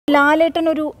ലാലേട്ടൻ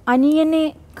ഒരു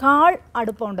അനിയനേക്കാൾ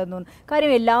അടുപ്പമുണ്ടെന്ന് തോന്നുന്നു.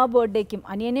 കാര്യം എല്ലാ ബർത്ത്ഡേക്കും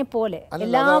അനിയനെ പോലെ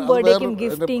എല്ലാ ബർത്ത്ഡേക്കും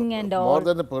gifting and all. More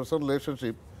than A personal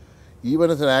relationship, even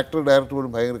as an actor director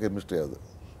പോലും ഭയങ്കര കെമിസ്ട്രി അത്,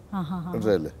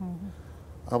 മനസ്സിലായില്ലേ?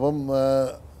 അപ്പം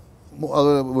അത്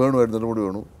വേണമായിരുന്നു, എൻ്റെ കൂടി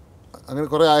വേണു. അങ്ങനെ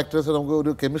കുറേ ആക്ടേഴ്സ് നമുക്ക്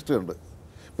ഒരു കെമിസ്ട്രി ഉണ്ട്.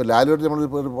 ഇപ്പോൾ ലാലുമായിട്ട്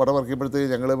നമ്മളിപ്പോൾ ഒരു പടം ഇറക്കിയപ്പോഴത്തേക്ക്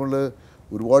ഞങ്ങൾ നമ്മൾ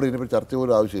ഒരുപാട് ഇതിനെപ്പോൾ ചർച്ച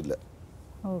പോലും ആവശ്യമില്ല,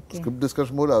 സ്ക്രിപ്റ്റ്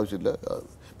ഡിസ്കഷൻ പോലും ആവശ്യമില്ല.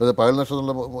 പകൽ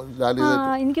നഷ്ടമുള്ള ലാലി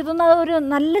എനിക്ക് തോന്നുന്നത് ഒരു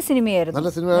നല്ല സിനിമയായിരുന്നു. നല്ല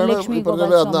സിനിമയാണ്. ഈ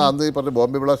പറഞ്ഞാൽ അന്ന് ഈ പറഞ്ഞ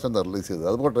ബോംബെ ബ്ലാസ്റ്റ് എന്താ റിലീസ് ചെയ്തത്,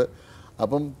 അതുകൊണ്ട്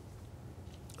അപ്പം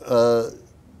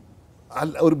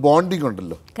ഒരു ബോണ്ടിങ്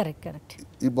ഉണ്ടല്ലോ.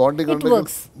 ഈ ബോണ്ടിങ് ഉണ്ടെങ്കിൽ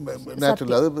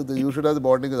നാച്ചുറൽ, അത് you should have the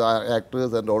bonding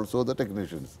actors and also the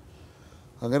technicians.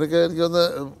 അങ്ങനെയൊക്കെ എനിക്ക് തോന്നുന്നത്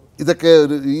ഇതൊക്കെ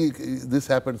ഒരു ദിസ്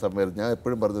ഹാപ്പൻ സംവെയർ. ഞാൻ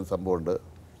എപ്പോഴും പറഞ്ഞൊരു സംഭവമുണ്ട്,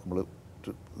 നമ്മൾ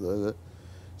അതായത്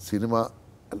സിനിമ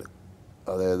അല്ല,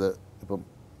 അതായത് ഇപ്പം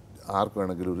ആർക്ക്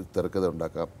വേണമെങ്കിലും ഒരു തിരക്കഥ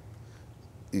ഉണ്ടാക്കാം,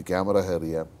 ഈ ക്യാമറ ഹയർ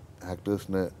ചെയ്യാം,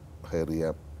 ആക്ടേഴ്സിനെ ഹയർ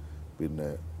ചെയ്യാം, പിന്നെ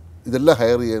ഇതെല്ലാം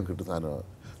ഹയർ ചെയ്യാൻ കിട്ടുന്ന സാധനമാണ്.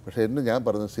 പക്ഷേ ഞാൻ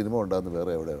പറഞ്ഞത് സിനിമ ഉണ്ടാകുന്ന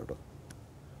വേറെ എവിടെയാണ് കേട്ടോ.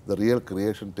 The real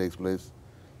creation takes place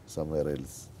somewhere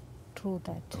else.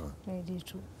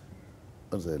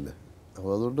 മനസ്സിലായില്ലേ?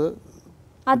 അപ്പോൾ അതുകൊണ്ട്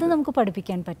അത് നമുക്ക്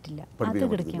പഠിപ്പിക്കാൻ പറ്റില്ല.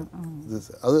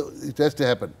 അത് ഇറ്റ് ഹാസ് ടു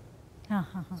ഹാപ്പൻ.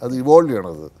 അത് ഇവോൾവ്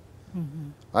ചെയ്യണം. അത്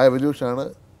ആ എവല്യൂഷനാണ്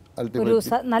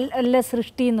നല്ല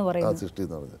സൃഷ്ടി എന്ന് പറയുന്നത്. സൃഷ്ടി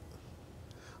എന്ന് പറഞ്ഞത്.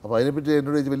 അപ്പോൾ അതിനെപ്പറ്റി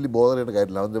എന്നോട് വലിയ ബോധം ചെയ്യേണ്ട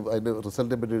കാര്യമില്ല. അതിൻ്റെ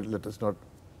റിസൾട്ടിനെ പറ്റി let us not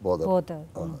bother.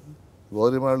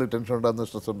 ബോധമായുള്ള tension ഉണ്ടാകുന്ന,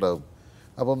 സ്ട്രെസ് ഉണ്ടാകും.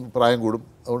 അപ്പം പ്രായം കൂടും.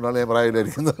 അതുകൊണ്ടാണ് ഞാൻ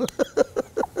പ്രായമില്ലായിരിക്കുന്നത്.